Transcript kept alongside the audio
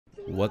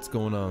What's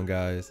going on,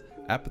 guys?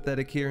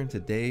 Apathetic here, and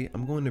today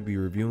I'm going to be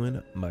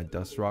reviewing my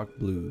Dustrock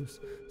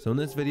Blues. So in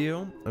this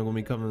video, I'm going to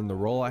be covering the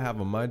role I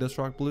have on my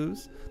Dustrock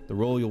Blues, the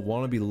role you'll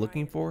want to be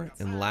looking for,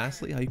 and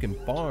lastly, how you can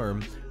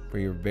farm for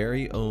your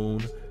very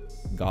own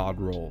God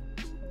role.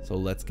 So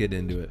let's get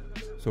into it.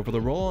 So for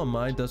the role on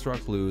my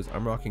Dustrock Blues,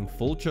 I'm rocking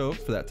Full Choke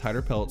for that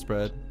tighter pellet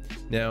spread.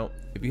 Now,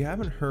 if you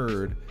haven't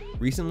heard,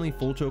 recently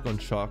Full Choke on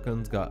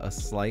shotguns got a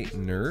slight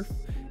nerf,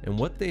 and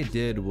what they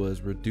did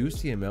was reduce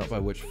the amount by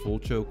which Full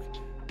Choke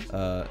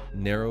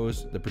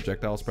narrows the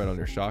projectile spread on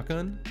your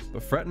shotgun.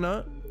 But fret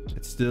not,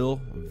 it's still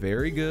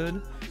very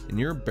good. In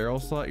your barrel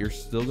slot, you're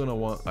still gonna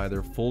want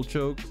either Full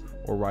Choke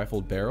or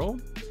rifled barrel.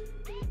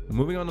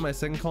 Moving on to my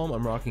second column,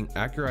 I'm rocking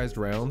accurized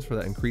rounds for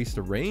that increased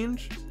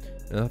range.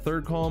 In the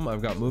third column,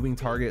 I've got moving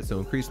target, so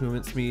increased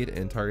movement speed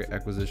and target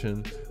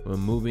acquisition when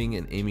moving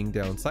and aiming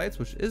down sights,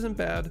 which isn't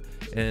bad.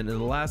 And in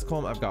the last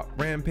column, I've got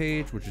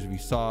rampage, which is, if you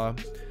saw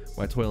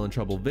my Toil and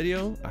Trouble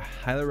video, I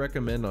highly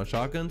recommend on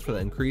shotguns for the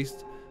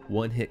increased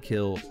one-hit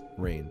kill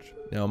range.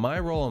 Now, my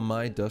role on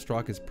my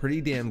Dustrock is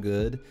pretty damn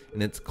good,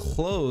 and it's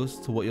close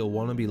to what you'll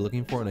want to be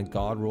looking for in a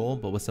God role,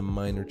 but with some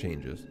minor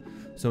changes.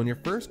 So in your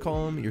first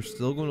column, you're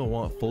still going to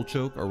want Full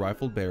Choke or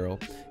rifled barrel.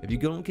 If you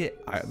don't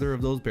get either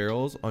of those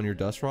barrels on your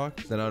Dustrock,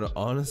 then I'd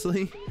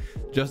honestly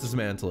just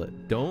dismantle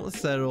it. Don't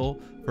settle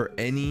for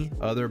any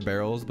other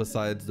barrels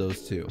besides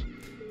those two.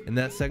 In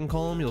that second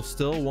column, you'll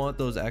still want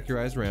those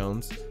accurized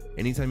rounds.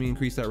 Anytime you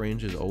increase that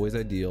range is always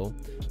ideal.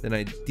 Then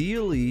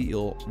ideally,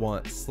 you'll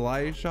want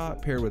slide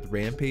shot paired with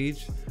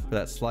rampage for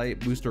that slight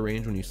booster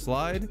range when you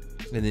slide,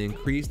 and the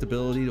increased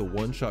ability to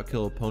one-shot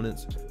kill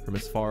opponents from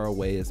as far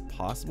away as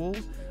possible.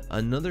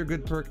 Another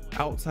good perk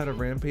outside of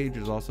rampage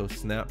is also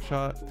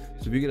snapshot.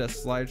 So if you get a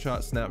slide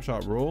shot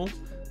snapshot roll,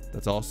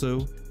 that's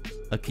also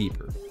a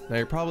keeper. Now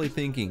you're probably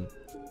thinking,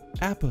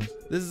 Appa,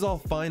 this is all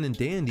fine and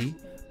dandy,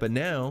 but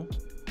now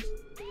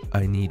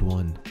I need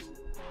one.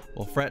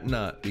 Well, fret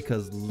not,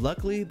 because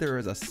luckily there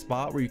is a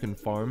spot where you can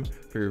farm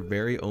for your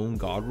very own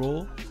God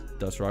roll,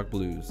 Dustrock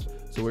Blues.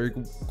 So what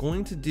you're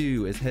going to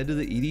do is head to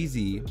the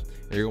EDZ,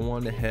 and you're going to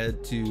want to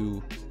head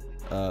to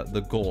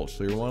the Gulch.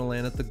 So you want to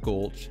land at the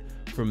Gulch.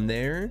 From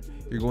there,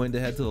 you're going to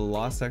head to the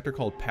lost sector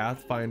called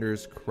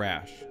Pathfinder's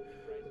Crash.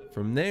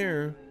 From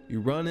there,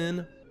 you run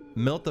in,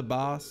 melt the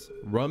boss,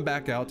 run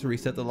back out to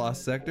reset the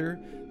lost sector,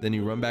 then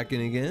you run back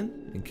in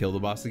again and kill the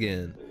boss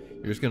again.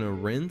 You're just gonna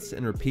rinse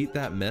and repeat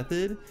that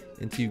method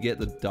until you get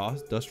the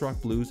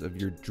Dustrock Blues of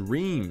your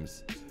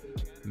dreams.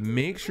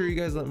 Make sure you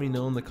guys let me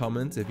know in the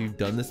comments if you've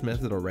done this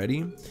method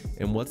already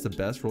and what's the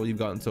best roll you've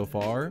gotten so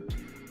far.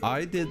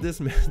 I did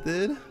this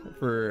method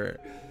for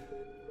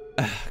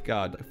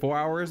God, 4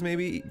 hours,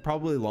 maybe,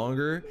 probably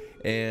longer,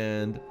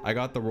 and I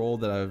got the roll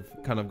that I've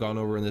kind of gone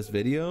over in this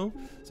video.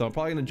 So I'm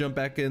probably gonna jump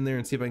back in there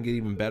and see if I can get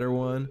even better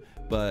one,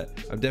 but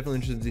I'm definitely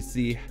interested to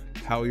see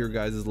how your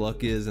guys'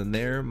 luck is in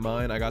there.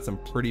 Mine, I got some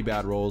pretty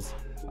bad rolls,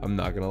 I'm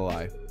not gonna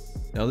lie.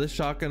 Now this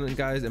shotgun,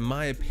 guys, in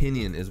my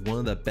opinion, is one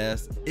of the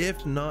best,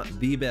 if not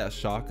the best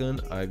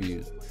shotgun I've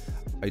used.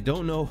 I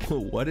don't know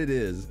what it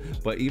is,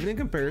 but even in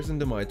comparison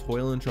to my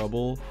Toil and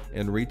Trouble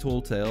and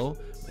Retold Tale,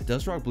 my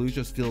Dustrock Blues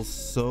just feels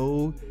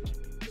so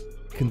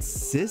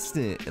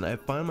consistent, and I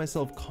find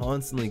myself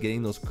constantly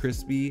getting those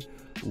crispy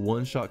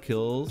one-shot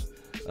kills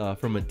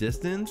from a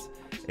distance,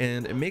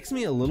 and it makes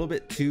me a little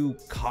bit too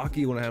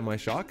cocky when I have my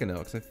shotgun out,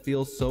 because I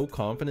feel so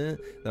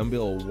confident that I'm gonna be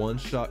able to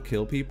one-shot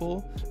kill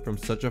people from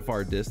such a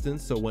far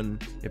distance. So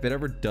if it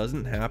ever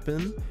doesn't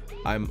happen,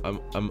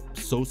 I'm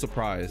so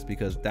surprised,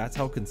 because that's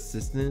how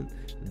consistent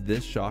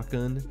this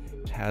shotgun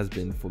has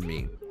been for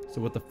me. So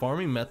with the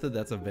farming method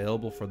that's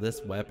available for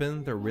this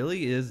weapon, there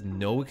really is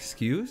no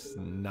excuse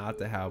not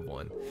to have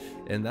one.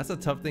 And that's a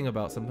tough thing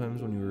about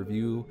sometimes when you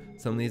review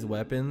some of these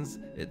weapons,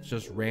 it's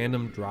just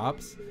random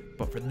drops.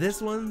 But for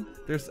this one,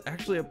 there's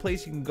actually a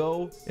place you can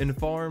go and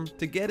farm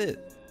to get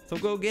it. So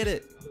go get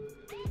it.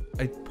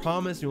 I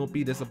promise you won't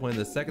be disappointed.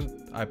 The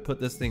second I put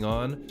this thing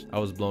on, I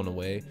was blown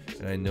away,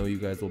 and I know you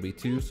guys will be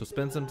too. So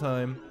spend some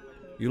time,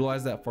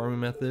 utilize that farming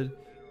method,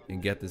 and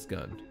get this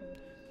gun.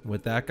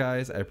 With that,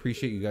 guys, I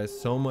appreciate you guys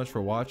so much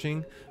for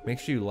watching. Make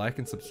sure you like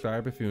and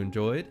subscribe if you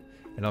enjoyed,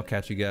 and I'll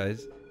catch you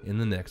guys in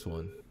the next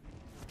one.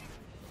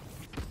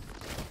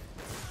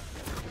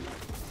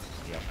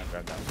 Yeah, I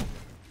grabbed that.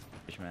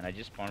 Man, I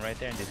just spawned right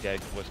there, and this guy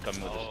was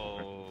coming with us.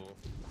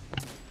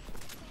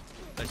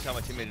 I shot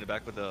my teammate in the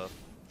back with a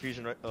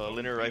fusion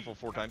linear rifle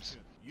 4 times.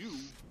 You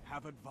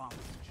have advantage.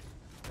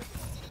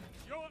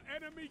 Your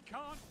enemy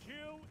can't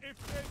kill if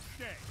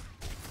they're dead.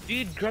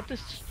 Dude, grab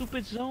this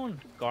stupid zone.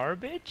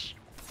 Garbage?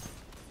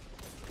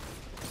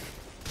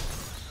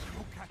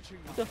 You're catching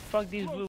What the fuck, these blue